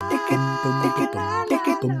Hello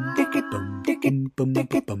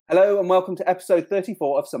and welcome to episode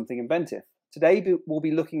 34 of Something Inventive. Today we'll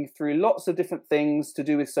be looking through lots of different things to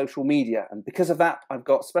do with social media, and because of that I've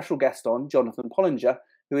got a special guest on, Jonathan Pollinger,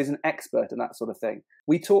 who is an expert in that sort of thing.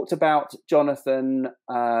 We talked about Jonathan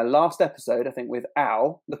last episode, I think, with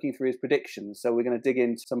Al, looking through his predictions. So we're going to dig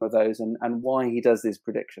into some of those and why he does these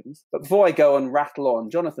predictions. But before I go and rattle on,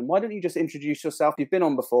 Jonathan, why don't you just introduce yourself? You've been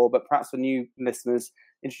on before, but perhaps for new listeners,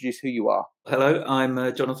 introduce who you are. Hello,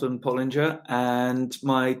 I'm Jonathan Pollinger, and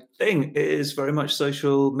my thing is very much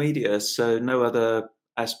social media. So no other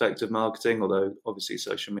aspect of marketing, although obviously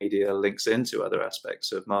social media links into other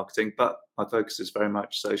aspects of marketing, but my focus is very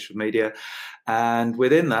much social media. And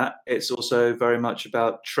within that, it's also very much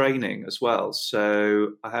about training as well. So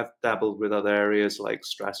I have dabbled with other areas like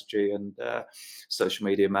strategy and social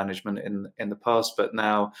media management in the past, but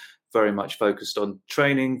now very much focused on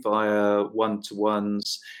training via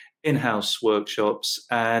one-to-ones, in-house workshops,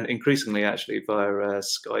 and increasingly actually via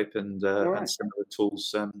Skype and similar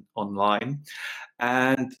tools online.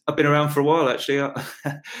 And I've been around for a while actually,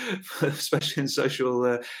 especially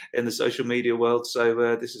in the social media world.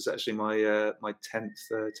 So this is actually my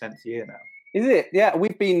 10th year now. Is it? Yeah,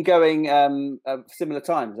 we've been going similar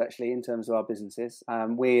times actually in terms of our businesses.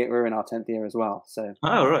 We're in our 10th year as well. So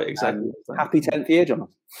right, exactly. Happy 10th year,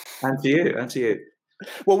 Jonathan. And to you.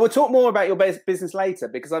 Well, we'll talk more about your business later,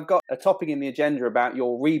 because I've got a topic in the agenda about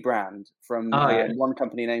your rebrand from one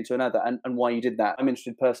company name to another and why you did that. I'm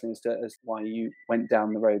interested personally as why you went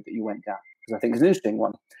down the road that you went down, because I think it's an interesting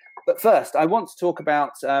one. But first, I want to talk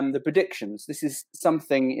about the predictions. This is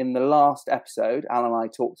something in the last episode Al and I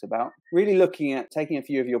talked about, really looking at taking a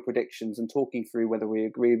few of your predictions and talking through whether we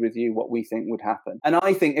agreed with you, what we think would happen. And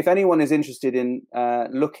I think if anyone is interested in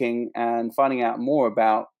looking and finding out more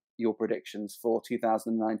about your predictions for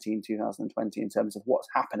 2019, 2020 in terms of what's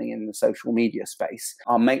happening in the social media space,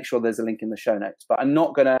 I'll make sure there's a link in the show notes, but I'm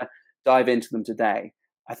not going to dive into them today.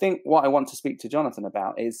 I think what I want to speak to Jonathan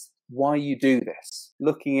about is why you do this,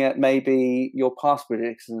 looking at maybe your past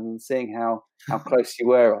predictions and seeing how close you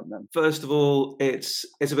were on them. First of all, it's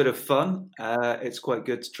a bit of fun. It's quite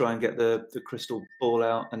good to try and get the crystal ball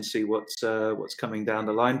out and see what's coming down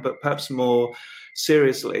the line. But perhaps more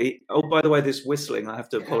seriously, oh, by the way, this whistling, I have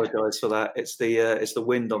to apologise for that. It's the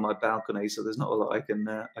wind on my balcony, so there's not a lot I can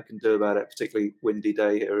do about it. Particularly windy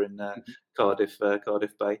day here in Cardiff Bay.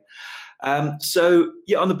 So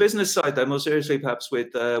yeah, on the business side, though, more seriously, perhaps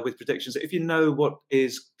with predictions, if you know what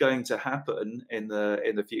is going to happen in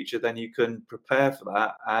the future, then you can prepare for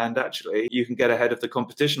that, and actually you can get ahead of the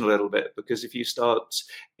competition a little bit, because if you start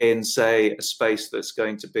in, say, a space that's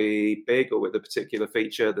going to be big or with a particular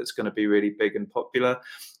feature that's going to be really big and popular,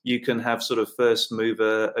 you can have sort of first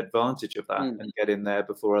mover advantage of that and get in there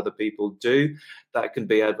before other people do. That can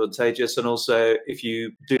be advantageous. And also, if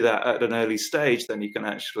you do that at an early stage, then you can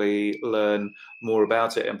actually learn more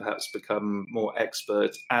about it and perhaps become more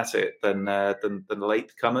expert at it than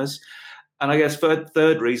latecomers. And I guess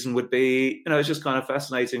third reason would be, it's just kind of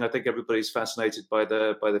fascinating. I think everybody's fascinated by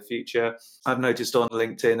the future. I've noticed on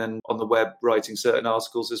LinkedIn and on the web, writing certain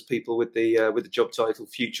articles, there's people with the job title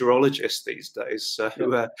futurologist these days. So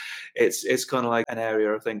it's kind of like an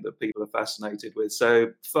area I think that people are fascinated with.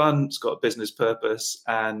 So fun, it's got a business purpose,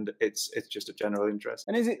 and it's just a general interest.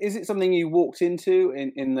 And is it something you walked into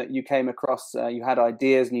in that you came across, you had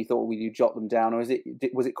ideas and you thought, will you jot them down, or was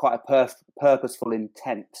it quite a purposeful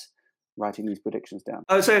intent writing these predictions down?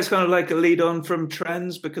 I would say it's kind of like a lead on from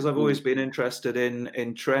trends, because I've always been interested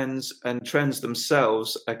in trends, and trends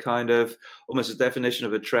themselves are kind of almost a definition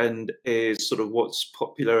of a trend is sort of what's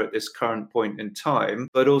popular at this current point in time.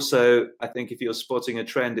 But also, I think if you're spotting a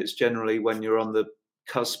trend, it's generally when you're on the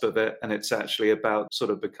cusp of it and it's actually about sort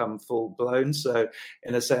of become full blown. So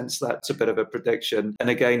in a sense, that's a bit of a prediction. And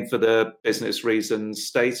again, for the business reasons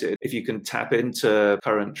stated, if you can tap into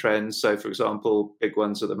current trends, so for example, big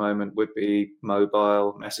ones at the moment would be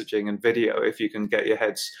mobile messaging and video. If you can get your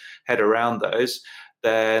head around those,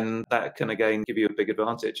 then that can again give you a big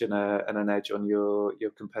advantage and an edge on your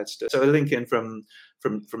competitor. So a link in from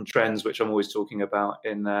trends, which I'm always talking about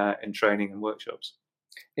in training and workshops.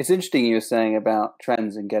 It's interesting you were saying about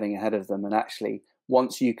trends and getting ahead of them. And actually,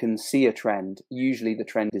 once you can see a trend, usually the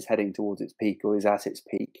trend is heading towards its peak or is at its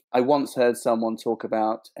peak. I once heard someone talk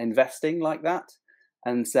about investing like that,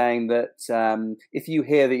 and saying that if you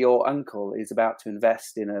hear that your uncle is about to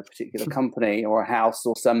invest in a particular company or a house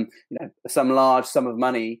or some large sum of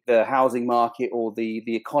money, the housing market or the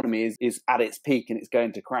economy is at its peak and it's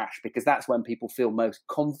going to crash, because that's when people feel most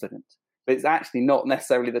confident. But it's actually not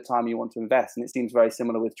necessarily the time you want to invest. And it seems very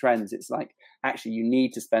similar with trends. It's like, actually, you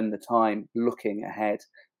need to spend the time looking ahead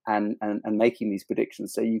and making these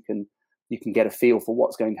predictions, so you can get a feel for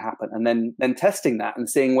what's going to happen, and then testing that and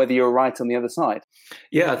seeing whether you're right on the other side.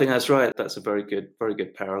 Yeah, I think that's right. That's a very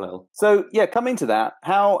good parallel. So yeah, coming to that,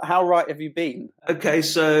 how right have you been? Okay,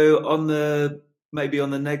 so maybe on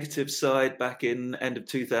the negative side, back in end of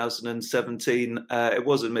 2017, it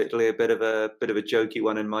was admittedly a bit of a jokey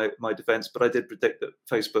one in my defence, but I did predict that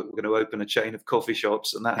Facebook were going to open a chain of coffee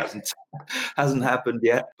shops, and that hasn't happened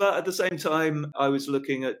yet. But at the same time, I was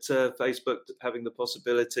looking at Facebook having the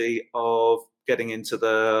possibility of getting into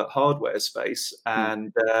the hardware space,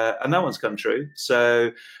 and that one's come true.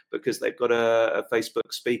 So because they've got a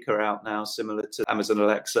Facebook speaker out now, similar to Amazon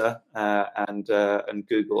Alexa and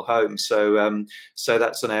Google Home. So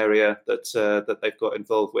that's an area that they've got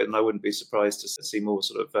involved with, and I wouldn't be surprised to see more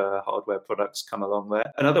sort of hardware products come along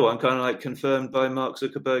there. Another one kind of like confirmed by Mark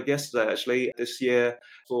Zuckerberg yesterday, actually, this year,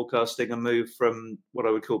 forecasting a move from what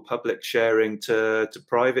I would call public sharing to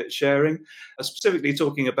private sharing, specifically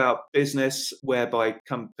talking about business, whereby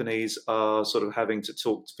companies are sort of having to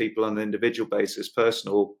talk to people on an individual basis,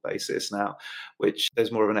 personal basis now, which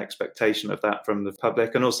there's more of an expectation of that from the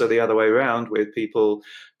public, and also the other way around, with people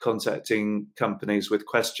contacting companies with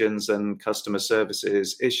questions and customer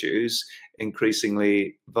services issues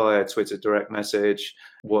increasingly via Twitter direct message,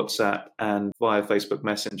 WhatsApp, and via Facebook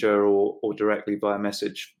Messenger, or directly via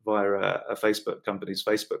message via a Facebook company's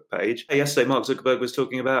Facebook page. Yesterday, Mark Zuckerberg was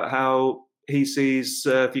talking about how he sees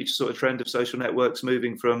future sort of trend of social networks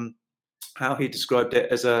moving from how he described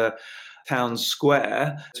it as a town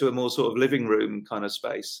square to a more sort of living room kind of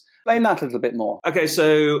space. Explain that a little bit more. Okay,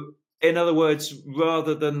 so in other words,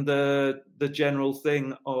 rather than the general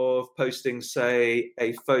thing of posting, say,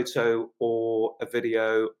 a photo or a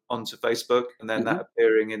video onto Facebook and then that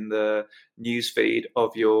appearing in the newsfeed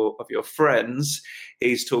of your friends,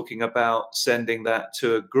 he's talking about sending that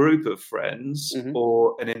to a group of friends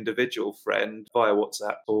or an individual friend via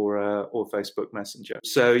WhatsApp or Facebook Messenger.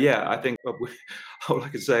 So yeah, I think all I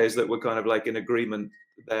can say is that we're kind of like in agreement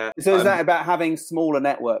there. So is that about having smaller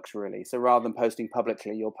networks, really? So rather than posting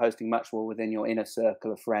publicly, you're posting much more within your inner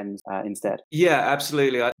circle of friends instead? Yeah,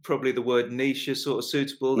 absolutely. Probably the word niche is sort of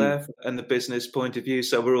suitable there, and the business point of view.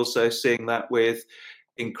 So we're also seeing that with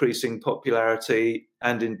increasing popularity,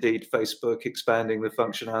 and indeed Facebook expanding the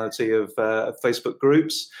functionality of Facebook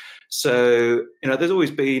groups. So, there's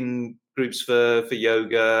always been groups for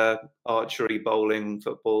yoga, archery, bowling,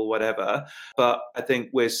 football, whatever. But I think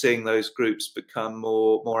we're seeing those groups become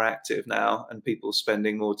more active now, and people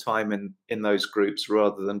spending more time in those groups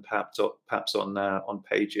rather than perhaps on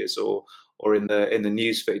pages or in the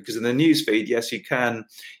newsfeed. Because in the newsfeed, yes, you can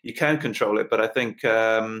control it, but I think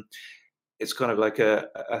it's kind of like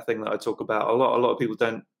a thing that I talk about a lot. A lot of people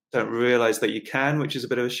don't realize that you can, which is a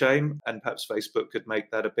bit of a shame. And perhaps Facebook could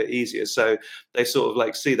make that a bit easier. So they sort of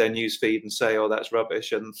like see their newsfeed and say, oh, that's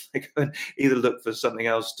rubbish. And they go and either look for something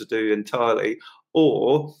else to do entirely,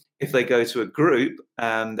 or if they go to a group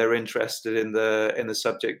and they're interested in the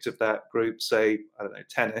subject of that group, say, I don't know,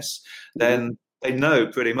 tennis, then they know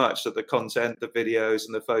pretty much that the content, the videos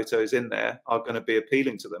and the photos in there are going to be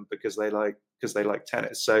appealing to them because they like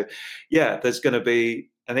tennis. So yeah, there's going to be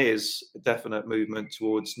and is a definite movement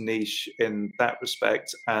towards niche in that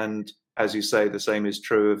respect. And as you say, the same is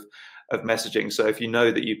true of messaging. So if you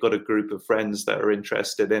know that you've got a group of friends that are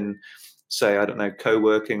interested in, say, I don't know,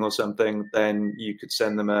 co-working or something, then you could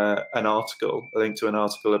send them a link to an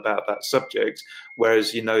article about that subject,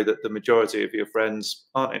 whereas you know that the majority of your friends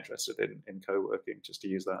aren't interested in co-working, just to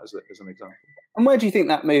use that as an example. And where do you think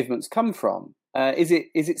that movement's come from? Is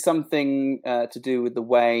it something to do with the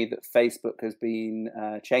way that Facebook has been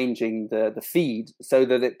changing the feed so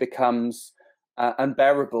that it becomes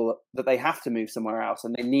unbearable, that they have to move somewhere else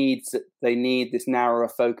and they need this narrower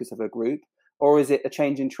focus of a group? Or is it a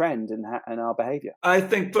change in trend in our behaviour? I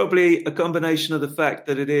think probably a combination of the fact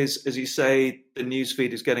that it is, as you say, the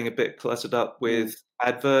newsfeed is getting a bit cluttered up with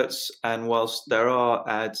adverts. And whilst there are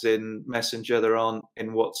ads in Messenger, there aren't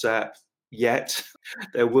in WhatsApp yet.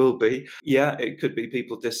 There will be. Yeah, it could be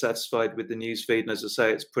people dissatisfied with the newsfeed. And as I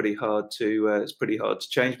say, it's pretty hard to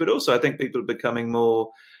change. But also, I think people are becoming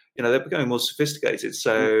more, they're becoming more sophisticated.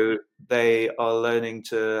 So they are learning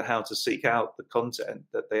how to seek out the content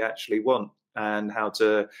that they actually want. and how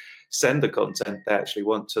to send the content they actually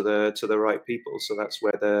want to the right people. So that's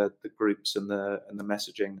where the groups and the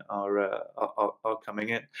messaging are coming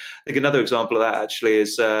in. I think another example of that actually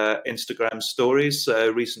is Instagram stories.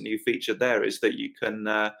 Recently featured there is that you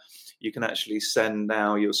can actually send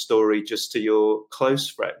now your story just to your close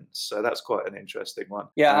friends. So that's quite an interesting one.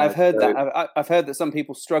 Yeah, I've heard that. I've heard that some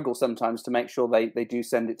people struggle sometimes to make sure they do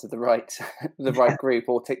send it to the right the right group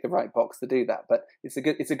or tick the right box to do that. But it's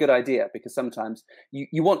a good idea, because sometimes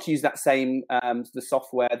you want to use that same the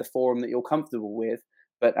software, the forum that you're comfortable with,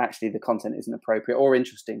 but actually the content isn't appropriate or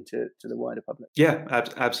interesting to the wider public. Yeah,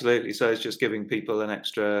 absolutely. So it's just giving people an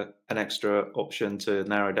extra option to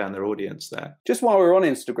narrow down their audience there. Just while we're on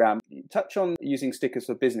Instagram, touch on using stickers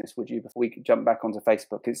for business, would you, before we could jump back onto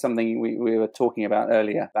Facebook? It's something we were talking about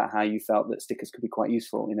earlier, about how you felt that stickers could be quite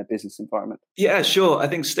useful in a business environment. Yeah, sure. I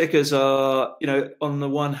think stickers are, on the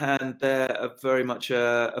one hand, they're very much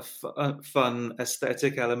a fun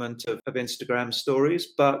aesthetic element of Instagram stories,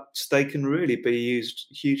 but they can really be used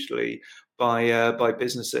hugely by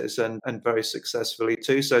businesses and very successfully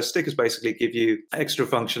too. So stickers basically give you extra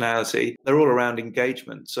functionality. They're all around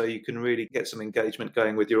engagement, so you can really get some engagement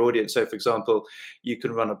going with your audience. So for example, you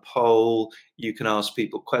can run a poll, you can ask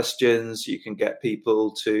people questions, you can get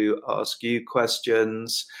people to ask you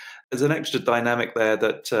questions. There's an extra dynamic there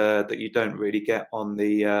that you don't really get on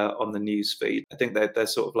the news feed. I think they're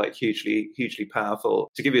sort of like hugely powerful.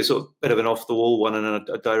 To give you a sort of bit of an off the wall one and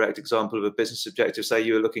a direct example of a business objective, say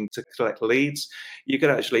you were looking to collect leads, you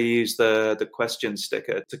could actually use the question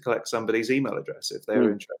sticker to collect somebody's email address if they were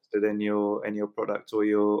interested in your product or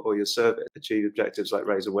your service. Achieve objectives like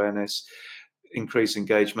raise awareness, increase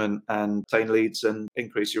engagement, and obtain leads and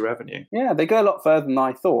increase your revenue. Yeah, they go a lot further than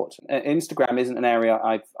I thought. Instagram isn't an area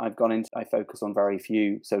I've gone into. I focus on very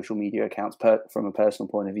few social media accounts from a personal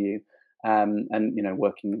point of view. And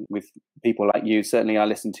working with people like you, certainly I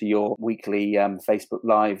listen to your weekly Facebook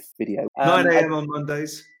Live video. 9 a.m. on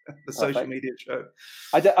Mondays, the social media show.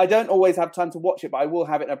 I don't always have time to watch it, but I will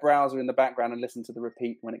have it in a browser in the background and listen to the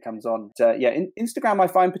repeat when it comes on. Instagram I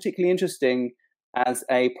find particularly interesting as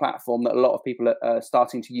a platform that a lot of people are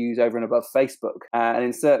starting to use over and above Facebook. And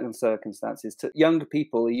in certain circumstances, younger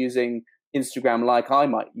people are using Instagram like I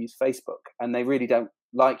might use Facebook, and they really don't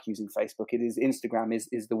like using Facebook. Instagram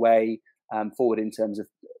is the way forward in terms of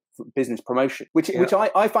business promotion, which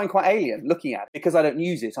I find quite alien looking at, because I don't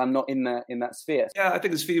use it. I'm not in that sphere. Yeah, I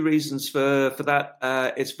think there's a few reasons for that.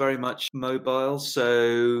 It's very much mobile,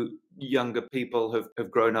 so younger people have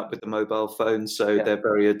grown up with the mobile phone, so they're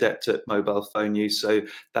very adept at mobile phone use, so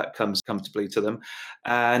that comes comfortably to them.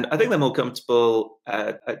 And I think they're more comfortable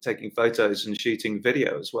at taking photos and shooting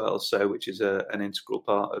video as well, so which is an integral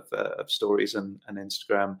part of stories and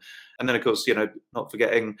Instagram. And then of course, not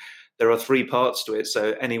forgetting there are 3 parts to it,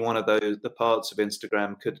 so any one of the parts of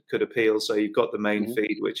Instagram could appeal. So you've got the main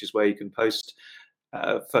feed, which is where you can post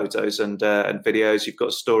photos and videos. You've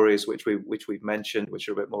got stories, which we've mentioned, which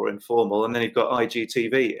are a bit more informal, and then you've got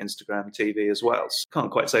IGTV, Instagram TV as well. So can't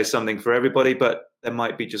quite say something for everybody, but there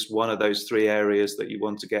might be just one of those 3 areas that you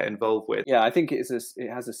want to get involved with. Yeah, I think it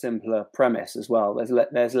has a simpler premise as well.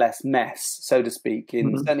 There's less mess, so to speak,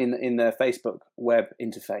 certainly in the Facebook web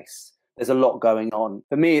interface. There's a lot going on.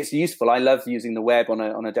 For me, it's useful. I love using the web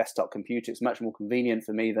on a desktop computer. It's much more convenient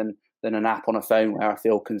for me than an app on a phone where I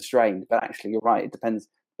feel constrained. But actually, you're right. It depends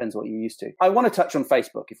what you're used to. I want to touch on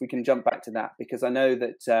Facebook, if we can jump back to that, because I know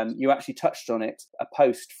that you actually touched on it, a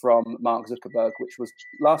post from Mark Zuckerberg, which was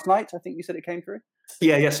last night. I think you said it came through.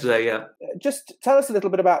 Yeah, yesterday, yeah. Just tell us a little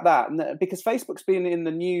bit about that, because Facebook's been in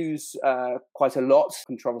the news quite a lot.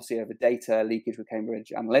 Controversy over data leakage with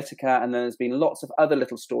Cambridge Analytica, and there's been lots of other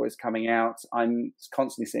little stories coming out. I'm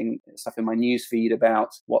constantly seeing stuff in my news feed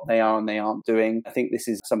about what they are and they aren't doing. I think this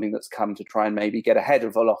is something that's come to try and maybe get ahead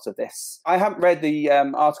of a lot of this. I haven't read the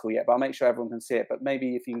article yet, but I'll make sure everyone can see it. But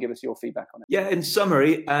maybe if you can give us your feedback on it. Yeah, in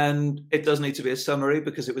summary, and it does need to be a summary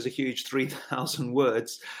because it was a huge 3,000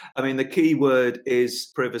 words. I mean, the key word is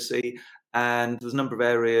privacy, and there's a number of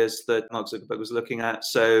areas that Mark Zuckerberg was looking at.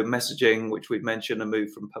 So messaging, which we've mentioned, a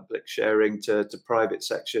move from public sharing to private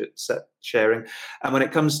sharing. And when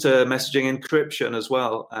it comes to messaging, encryption as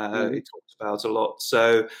well, he talks about a lot.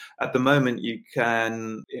 So at the moment,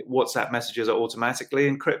 WhatsApp messages are automatically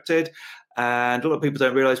encrypted. And a lot of people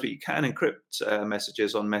don't realize, but you can encrypt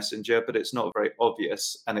messages on Messenger, but it's not very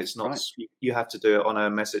obvious, and it's not. Right. You have to do it on a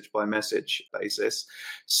message by message basis.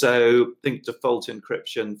 So I think default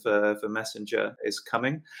encryption for Messenger is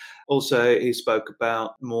coming. Also, he spoke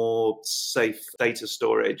about more safe data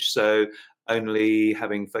storage. So only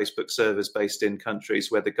having Facebook servers based in countries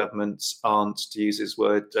where the governments aren't, to use his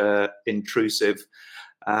word, intrusive.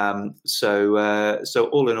 So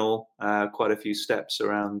all in all, quite a few steps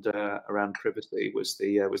around privacy was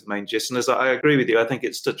the main gist. And as I agree with you, I think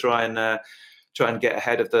it's to try and get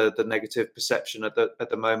ahead of the negative perception at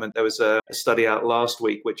the moment. There was a study out last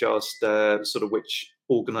week which asked sort of which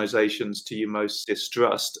organizations do you most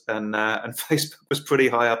distrust, and Facebook was pretty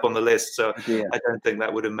high up on the list. So yeah. I don't think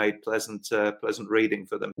that would have made pleasant reading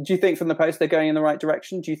for them. Do you think from the Post they're going in the right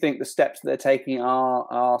direction? Do you think the steps that they're taking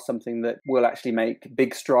are something that will actually make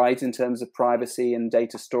big strides in terms of privacy and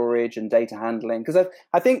data storage and data handling? Because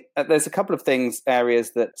I think there's a couple of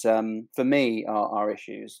areas that for me are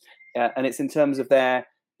issues. And it's in terms of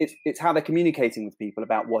it's how they're communicating with people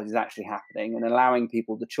about what is actually happening and allowing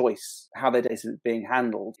people the choice, how their data is being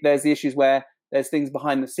handled. There's the issues where there's things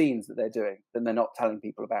behind the scenes that they're doing that they're not telling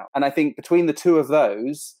people about. And I think between the two of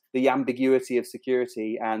those, the ambiguity of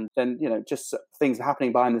security and then, just things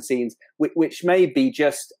happening behind the scenes, which may be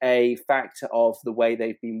just a factor of the way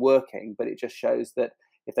they've been working, but it just shows that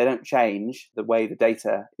if they don't change the way the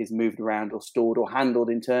data is moved around or stored or handled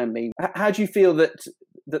internally, how do you feel that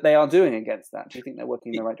they are doing against that? Do you think they're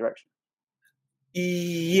working in the right direction?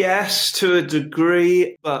 Yes, to a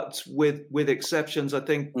degree, but with exceptions. I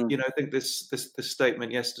think I think this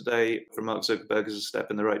statement yesterday from Mark Zuckerberg is a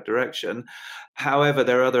step in the right direction. However,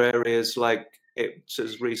 there are other areas, like it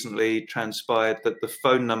has recently transpired that the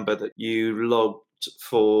phone number that you logged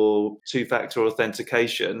for two-factor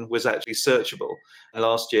authentication was actually searchable. And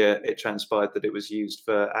last year, it transpired that it was used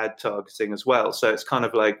for ad targeting as well. So it's kind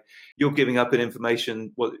of like you're giving up an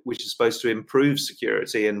information which is supposed to improve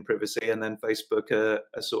security and privacy, and then Facebook are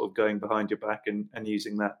sort of going behind your back and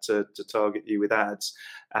using that to target you with ads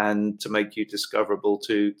and to make you discoverable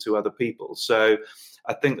to other people. So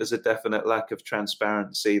I think there's a definite lack of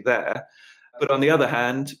transparency there. But on the other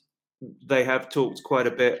hand, they have talked quite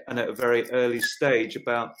a bit and at a very early stage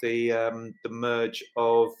about the merge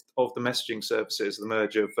of the messaging services, the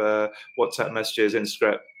merge of WhatsApp messages,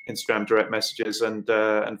 Instagram direct messages, and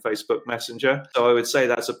Facebook Messenger. So I would say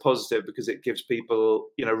that's a positive because it gives people,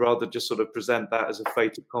 rather just sort of present that as a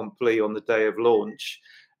fait accompli on the day of launch,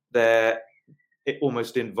 they're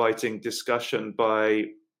almost inviting discussion by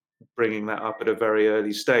bringing that up at a very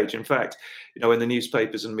early stage. In fact, when the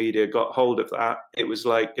newspapers and media got hold of that, it was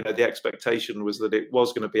like, the expectation was that it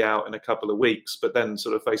was going to be out in a couple of weeks, but then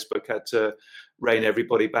sort of Facebook had to rein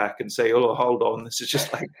everybody back and say, oh, hold on, this is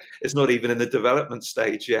just like, it's not even in the development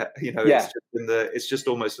stage yet. It's just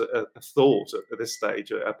almost a thought at this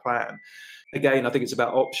stage, a plan. Again, I think it's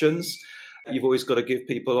about options. You've always got to give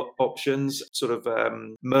people options, sort of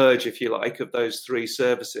merge, if you like, of those three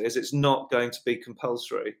services. It's not going to be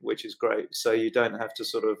compulsory, which is great. So you don't have to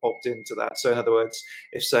sort of opt into that. So in other words,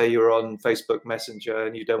 if say you're on Facebook Messenger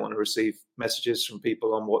and you don't want to receive messages from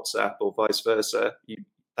people on WhatsApp or vice versa,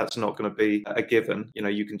 that's not going to be a given.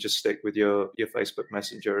 You can just stick with your Facebook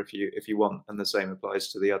Messenger if you want, and the same applies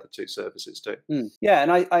to the other two services too. Yeah,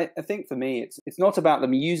 and I think for me, it's not about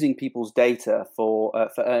them using people's data for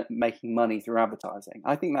making money through advertising.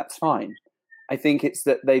 I think that's fine. I think it's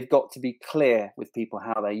that they've got to be clear with people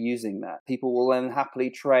how they're using that. People will then happily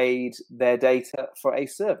trade their data for a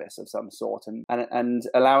service of some sort, and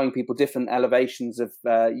allowing people different elevations of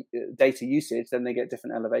data usage, then they get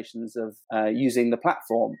different elevations of using the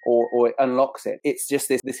platform, or it unlocks it. It's just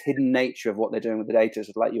this hidden nature of what they're doing with the data,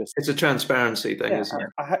 like you were saying. It's a transparency thing, isn't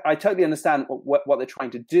it? I totally understand what they're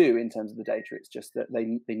trying to do in terms of the data. It's just that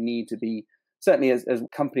they need to be, certainly as a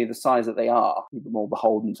company the size that they are, more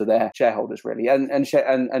beholden to their shareholders, really, and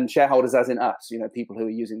shareholders as in us, people who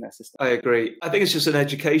are using their system. I agree. I think it's just an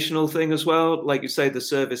educational thing as well. Like you say, the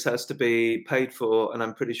service has to be paid for, and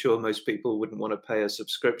I'm pretty sure most people wouldn't want to pay a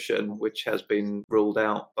subscription, which has been ruled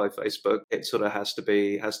out by Facebook. It sort of has to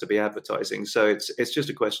be advertising. So it's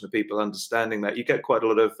just a question of people understanding that. You get quite a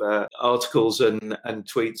lot of articles and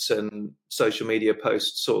tweets and social media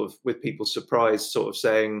posts, sort of with people surprised, sort of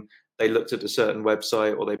saying they looked at a certain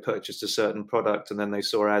website or they purchased a certain product and then they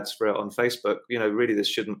saw ads for it on Facebook. Really, this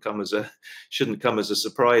shouldn't come as a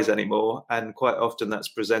surprise anymore. And quite often that's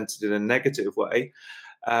presented in a negative way.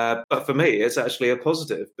 But for me, it's actually a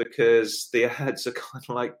positive because the ads are kind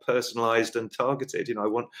of like personalized and targeted. I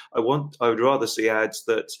would rather see ads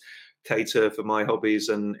that cater for my hobbies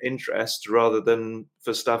and interests rather than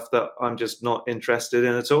for stuff that I'm just not interested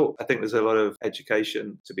in at all. I think there's a lot of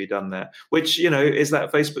education to be done there, which, is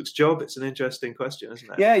that Facebook's job? It's an interesting question, isn't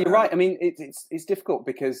it? Yeah, you're right. I mean, it's difficult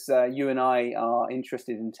because you and I are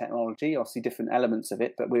interested in technology, obviously different elements of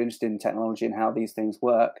it, but we're interested in technology and how these things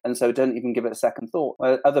work. And so don't even give it a second thought.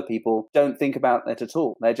 Other people don't think about it at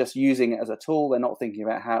all. They're just using it as a tool. They're not thinking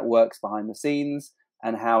about how it works behind the scenes.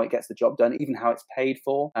 and how it gets the job done, even how it's paid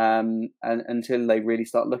for, and until they really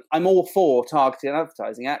start looking. I'm all for targeted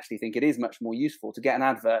advertising. I actually think it is much more useful to get an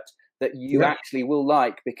advert that you actually will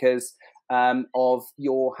like because of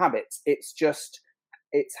your habits.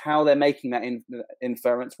 It's how they're making that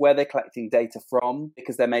inference, where they're collecting data from,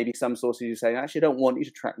 because there may be some sources who say, actually, I don't want you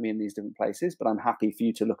to track me in these different places, but I'm happy for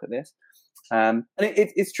you to look at this. And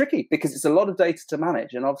it's tricky because it's a lot of data to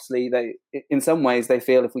manage. And obviously, in some ways, they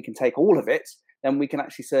feel if we can take all of it, then we can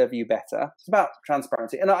actually serve you better. It's about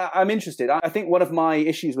transparency. And I'm interested. I think one of my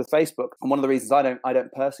issues with Facebook, and one of the reasons I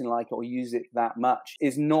don't personally like it or use it that much,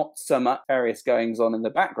 is not so much various goings on in the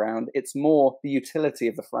background. It's more the utility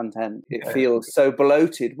of the front end. It feels so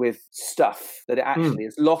bloated with stuff that it actually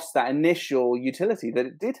has lost that initial utility that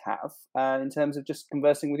it did have in terms of just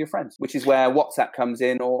conversing with your friends, which is where WhatsApp comes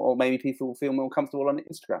in, or maybe people feel more comfortable on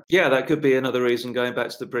Instagram. Yeah, that could be another reason. Going back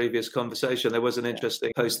to the previous conversation, there was an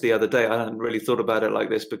interesting post the other day. I hadn't really thought about it like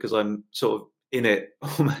this because I'm sort of in it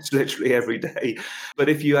almost literally every day. But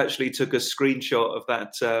if you actually took a screenshot of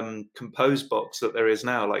that compose box that there is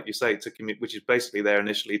now, like you say, which is basically there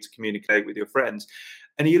initially to communicate with your friends,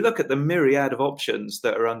 and you look at the myriad of options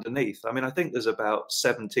that are underneath. I mean, I think there's about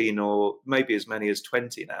 17 or maybe as many as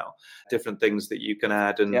 20 now, different things that you can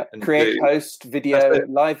add and create, post, video,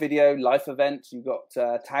 live event. You've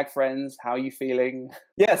got tag friends, how are you feeling?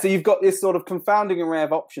 Yeah, so you've got this sort of confounding array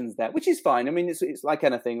of options there, which is fine. I mean, it's like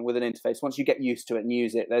anything with an interface. Once you get used to it and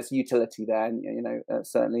use it, there's utility there. And,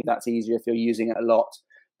 certainly that's easier if you're using it a lot.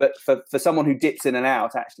 But for someone who dips in and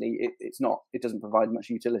out, actually, it doesn't provide much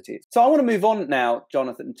utility. So I want to move on now,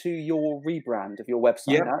 Jonathan, to your rebrand of your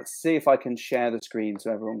website. Yeah. Now, let's see if I can share the screen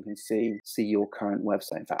so everyone can see your current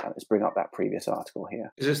website. In fact, let's bring up that previous article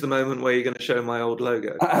here. Is this the moment where you're going to show my old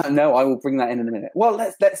logo? No, I will bring that in a minute. Well,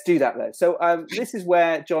 let's do that though. So this is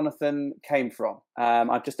where Jonathan came from.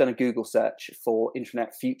 I've just done a Google search for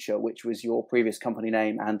Intranet Future, which was your previous company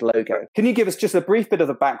name and logo. Can you give us just a brief bit of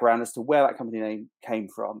the background as to where that company name came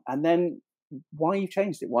from, and then why you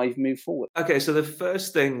changed it, why you've moved forward? Okay, so the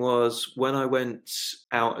first thing was when I went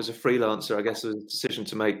out as a freelancer, I guess there was a decision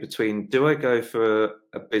to make between, do I go for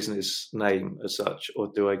a business name as such,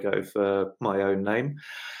 or do I go for my own name?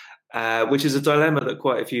 Which is a dilemma that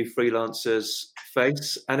quite a few freelancers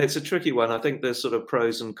face, and it's a tricky one. I think there's sort of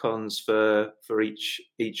pros and cons for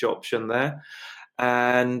each option there.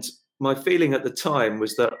 And my feeling at the time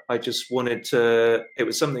was that I just wanted to, it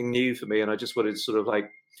was something new for me, and I just wanted to sort of like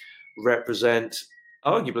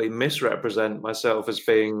arguably misrepresent myself as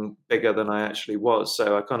being bigger than I actually was.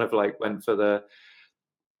 So I kind of like went for the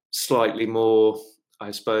slightly more,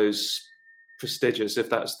 I suppose, prestigious, if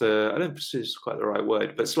that's I don't know if prestigious is quite the right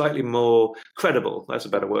word, but slightly more credible, that's a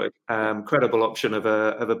better word, credible option of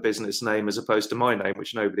a business name as opposed to my name,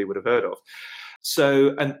 which nobody would have heard of.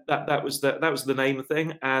 So, and that was the name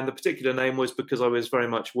thing. And the particular name was because I was very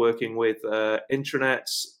much working with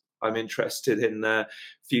intranets. I'm interested in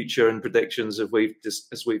future and predictions as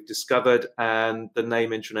we've discovered, and the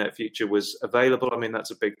name Intranet Future was available. I mean,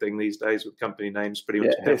 that's a big thing these days with company names. Pretty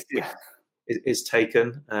much is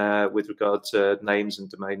taken with regard to names and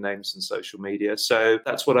domain names and social media. So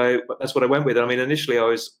that's what I went with. I mean, initially I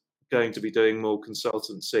was going to be doing more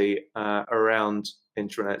consultancy around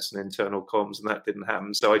intranets and internal comms, and that didn't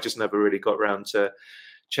happen. So I just never really got around to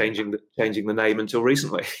changing the name until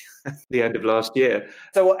recently, the end of last year.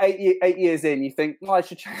 So what, 8 years in, you think, well, I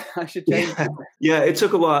should change it? Yeah, it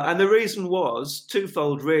took a while. And the reason was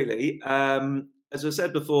twofold, really. As I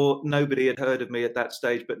said before, nobody had heard of me at that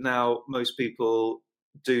stage, but now most people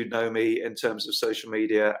do know me in terms of social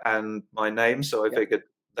media and my name. So I figured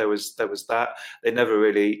there was that. They never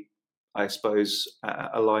really, I suppose,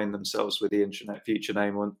 align themselves with the Intranet Future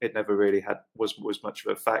name. It never really was much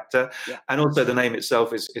of a factor. Yeah. And also the name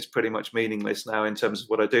itself is pretty much meaningless now in terms of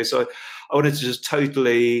what I do. So I wanted to just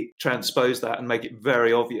totally transpose that and make it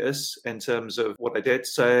very obvious in terms of what I did.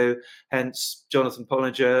 So hence Jonathan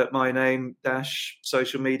Pollinger, my name -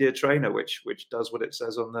 social media trainer, which does what it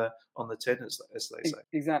says on the tin, as they say.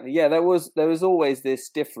 Exactly. Yeah, there was always this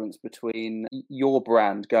difference between your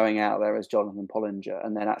brand going out there as Jonathan Pollinger,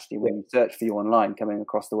 and then actually when you search for you online, coming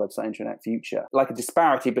across the website Intranet Future, like a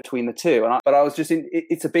disparity between the two. But I was just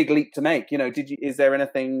it's a big leap to make. Is there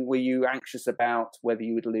anything, were you anxious about whether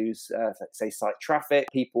you would lose, say, site traffic?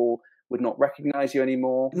 People would not recognize you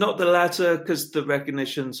anymore? Not the latter, because the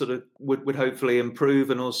recognition sort of would hopefully improve,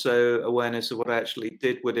 and also awareness of what I actually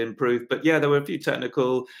did would improve. But yeah, there were a few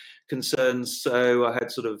technical concerns, so I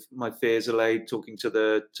had sort of my fears allayed talking to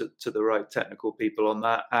the right technical people on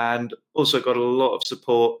that, and also got a lot of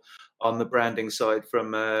support on the branding side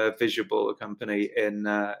from Visible, a company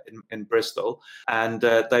in Bristol, and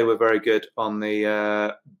they were very good on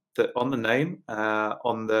the name,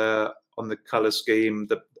 on the color scheme,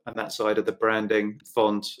 and that side of the branding,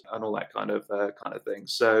 font, and all that kind of thing.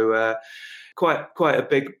 So quite a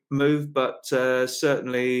big move, but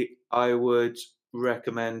certainly I would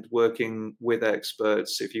recommend working with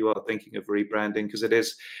experts if you are thinking of rebranding, because it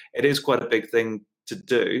is quite a big thing to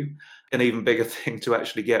do, an even bigger thing to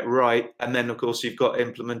actually get right. And then of course you've got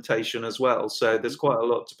implementation as well. So there's quite a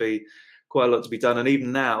lot to be done. And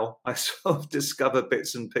even now I sort of discover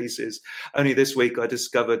bits and pieces. Only this week I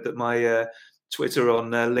discovered that my Twitter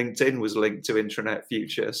on LinkedIn was linked to Intranet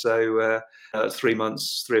Future. So 3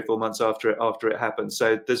 or 4 months after it happened.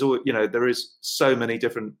 So there is so many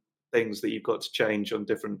different things that you've got to change on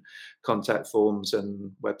different contact forms and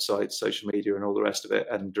websites, social media, and all the rest of it,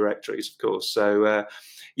 and directories, of course. So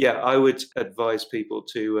I would advise people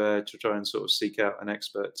to try and sort of seek out an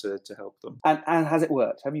expert to help them. And has it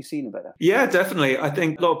worked? Have you seen a better? Yeah, definitely. I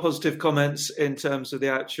think a lot of positive comments in terms of the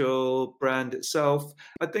actual brand itself.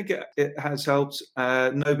 I think it has helped.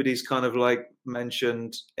 Nobody's kind of like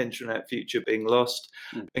mentioned Intranet Future being lost.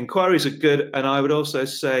 Inquiries are good, and I would also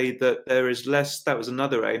say that there is less. That was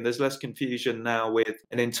another aim. There's less confusion now with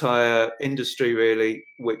an entire industry, really,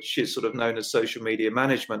 which is sort of known as social media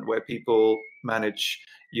management, where people manage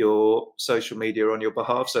your social media on your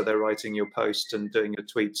behalf. So they're writing your posts and doing your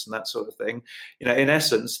tweets and that sort of thing. In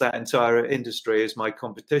essence, that entire industry is my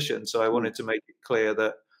competition. So I wanted to make it clear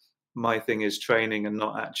that my thing is training and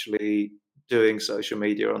not actually doing social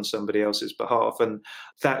media on somebody else's behalf. And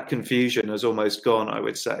that confusion has almost gone, I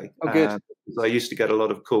would say. Oh, good. I used to get a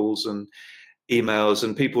lot of calls and emails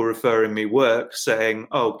and people referring me work saying,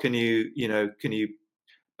 oh, can you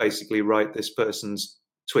basically write this person's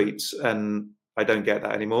tweets? And I don't get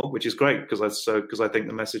that anymore, which is great because I think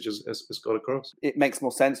the message has got across. It makes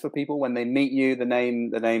more sense for people when they meet you. The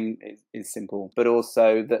name is simple, but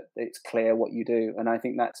also that it's clear what you do. And I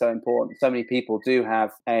think that's so important. So many people do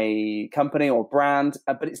have a company or brand,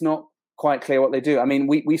 but it's not quite clear what they do. I mean,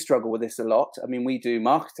 we struggle with this a lot. I mean, we do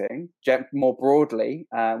marketing more broadly.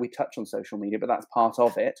 We touch on social media, but that's part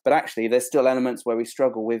of it. But actually, there's still elements where we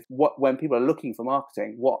struggle with when people are looking for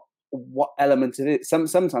marketing, what element of it.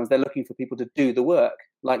 Sometimes they're looking for people to do the work,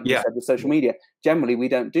 like you said with social media. Generally, we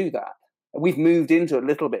don't do that. We've moved into a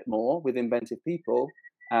little bit more with Inventive People,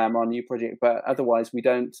 our new project, but otherwise we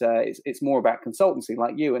don't. It's more about consultancy,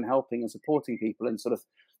 like you, and helping and supporting people, and sort of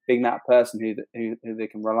being that person who they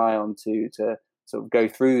can rely on to sort of go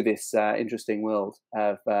through this interesting world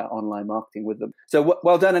of online marketing with them. So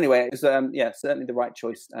well done anyway. It was, certainly the right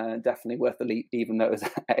choice. Definitely worth the leap, even though it was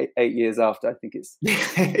 8 years after. I think it's...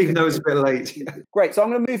 even though it's a bit late. Great. So I'm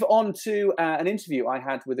going to move on to an interview I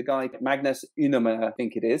had with a guy, Magnus Unerman, I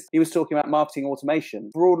think it is. He was talking about marketing automation.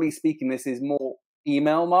 Broadly speaking, this is more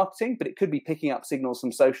email marketing, but it could be picking up signals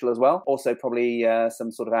from social as well. Also probably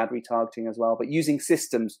some sort of ad retargeting as well, but using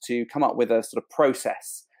systems to come up with a sort of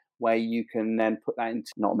process where you can then put that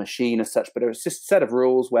into not a machine as such, but a set of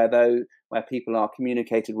rules where people are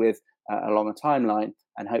communicated with along a timeline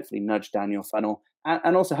and hopefully nudge down your funnel,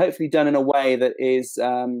 and also hopefully done in a way that is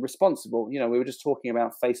responsible. We were just talking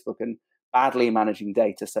about Facebook and badly managing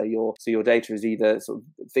data. So your data is either sort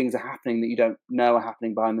of things are happening that you don't know are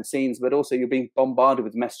happening behind the scenes, but also you're being bombarded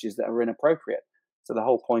with messages that are inappropriate. So the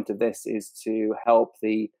whole point of this is to help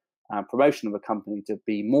the promotion of a company to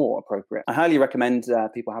be more appropriate. I highly recommend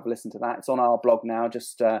people have a listen to that. It's on our blog now.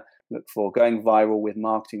 Just look for Going Viral with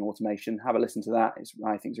Marketing Automation. Have a listen to that.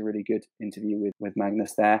 I think it's a really good interview with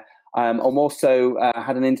Magnus there. I'm also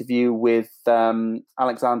had an interview with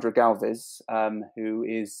Alexandra Galvez, who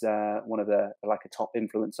is one of a top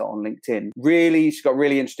influencer on LinkedIn. She's got a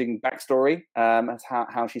really interesting backstory as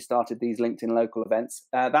how she started these LinkedIn local events.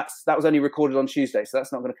 That was only recorded on Tuesday, so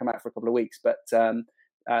that's not going to come out for a couple of weeks, but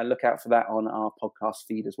look out for that on our podcast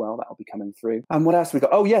feed as well. That'll be coming through. And what else have we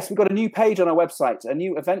got? Oh, yes, we've got a new page on our website, a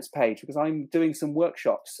new events page, because I'm doing some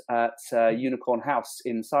workshops at Unicorn House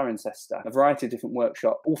in Cirencester, a variety of different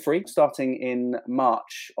workshops, all free, starting in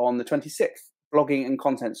March on the 26th, blogging and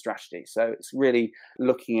content strategy. So it's really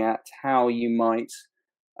looking at how you might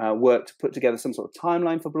work to put together some sort of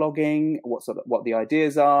timeline for blogging, what the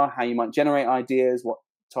ideas are, how you might generate ideas, what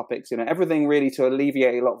topics, everything really to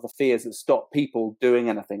alleviate a lot of the fears that stop people doing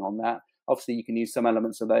anything on that. Obviously, you can use some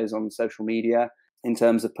elements of those on social media in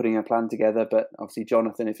terms of putting a plan together, but obviously,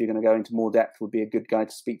 Jonathan, if you're going to go into more depth, would be a good guy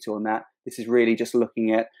to speak to on that. This is really just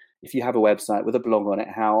looking at, if you have a website with a blog on it,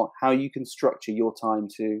 how you can structure your time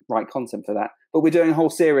to write content for that. But we're doing a whole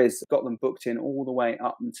series, got them booked in all the way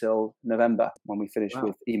up until November when we finish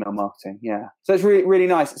with email marketing. Yeah. So it's really, really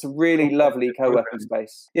nice. It's a really lovely co-working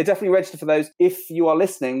space. Yeah, definitely register for those. If you are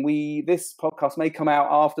listening, this podcast may come out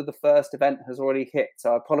after the first event has already hit.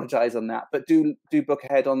 So I apologize on that. But do book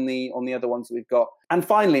ahead on the other ones that we've got. And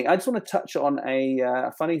finally, I just want to touch on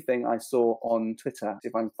a funny thing I saw on Twitter.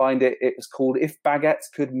 If I can find it, it was called If Baguettes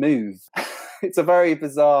Could Move. It's a very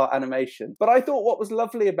bizarre animation. But I thought what was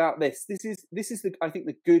lovely about this is I think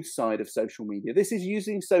the good side of social media. This is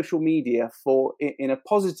using social media in a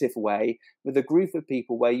positive way with a group of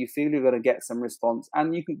people where you feel you're going to get some response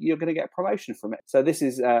and you're going to get promotion from it. So this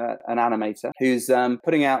is an animator who's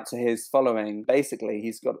putting out to his following. Basically,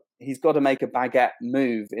 he's got to make a baguette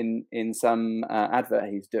move in some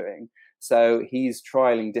advert he's doing. So he's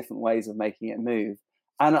trialing different ways of making it move.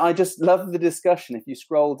 And I just love the discussion. If you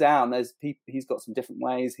scroll down, there's people, he's got some different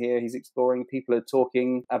ways here. He's exploring. People are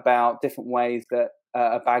talking about different ways that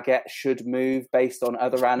a baguette should move based on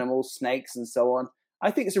other animals, snakes, and so on.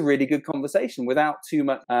 I think it's a really good conversation without too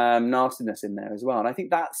much nastiness in there as well. And I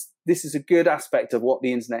think this is a good aspect of what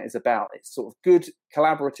the internet is about. It's sort of good,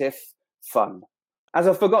 collaborative fun. As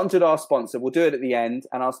I've forgotten to do our sponsor, we'll do it at the end.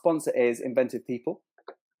 And our sponsor is Inventive People.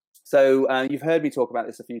 So you've heard me talk about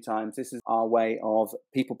this a few times. This is our way of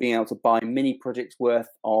people being able to buy mini projects worth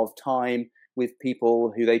of time with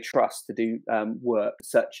people who they trust to do work,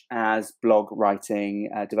 such as blog writing,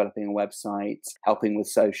 developing a website, helping with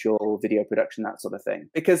social, video production, that sort of thing.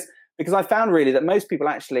 Because I found really that most people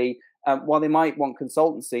actually, while they might want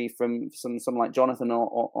consultancy from someone like Jonathan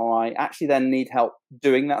or I, actually then need help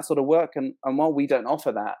doing that sort of work. And while we don't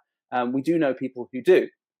offer that, we do know people who do.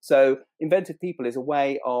 So Inventive People is a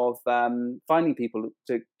way of finding people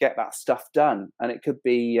to get that stuff done. And it could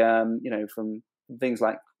be, from things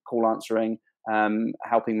like call answering,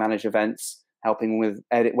 helping manage events, helping with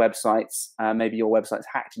edit websites. Maybe your website's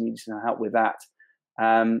hacked and you need some help with that.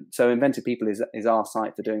 So Inventive People is our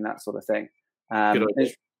site for doing that sort of thing.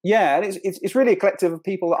 Yeah, and it's really a collective of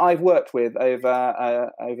people that I've worked with over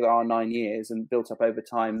our 9 years and built up over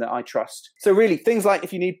time that I trust. So really, things like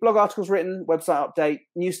if you need blog articles written, website update,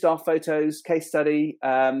 new staff photos, case study,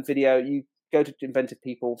 video, you go to Inventive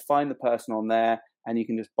People, find the person on there, and you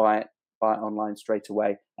can just buy it online straight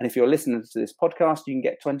away. And if you're listening to this podcast, you can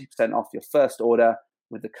get 20% off your first order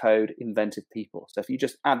with the code Inventive People. So if you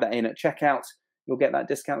just add that in at checkout, you'll get that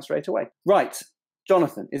discount straight away. Right.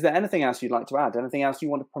 Jonathan, is there anything else you'd like to add? Anything else you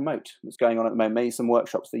want to promote that's going on at the moment? Maybe some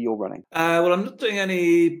workshops that you're running? Well, I'm not doing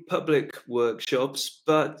any public workshops,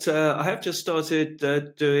 but I have just started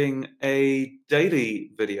doing a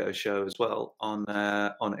daily video show as well on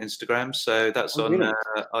Instagram. So that's on really?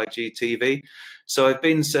 IGTV. So I've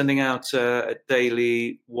been sending out a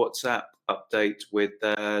daily WhatsApp update with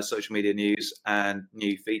social media news and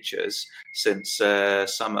new features since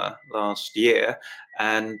summer last year.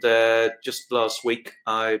 And just last week,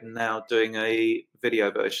 I'm now doing a video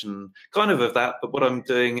version kind of that. But what I'm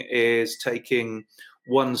doing is taking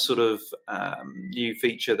one sort of new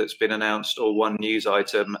feature that's been announced or one news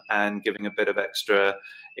item and giving a bit of extra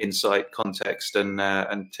insight, context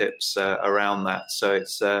and tips around that. So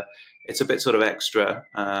it's a bit sort of extra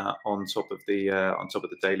on top of the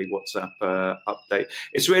daily WhatsApp update.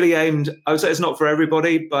 It's really aimed, I would say it's not for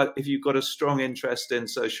everybody, but if you've got a strong interest in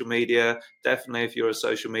social media, definitely if you're a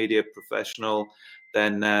social media professional,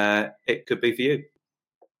 then it could be for you.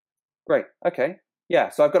 Great. Okay. Yeah.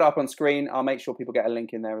 So I've got it up on screen. I'll make sure people get a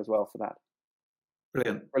link in there as well for that.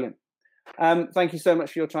 Brilliant. Thank you so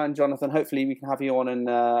much for your time, Jonathan. Hopefully we can have you on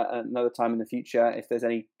another time in the future if there's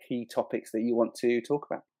any key topics that you want to talk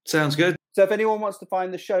about. Sounds good. So if anyone wants to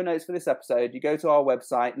find the show notes for this episode, you go to our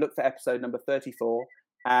website, look for episode number 34,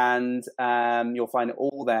 and you'll find it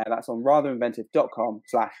all there. That's on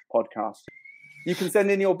ratherinventive.com/podcast. You can send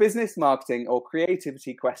in your business, marketing, or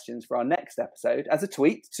creativity questions for our next episode as a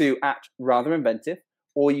tweet to @ratherinventive,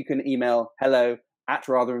 or you can email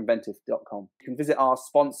hello@ratherinventive.com. You can visit our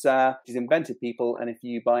sponsor, which is Inventive People, and if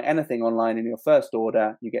you buy anything online in your first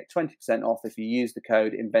order, you get 20% off if you use the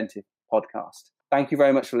code Inventive Podcast. Thank you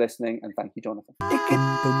very much for listening, and thank you, Jonathan.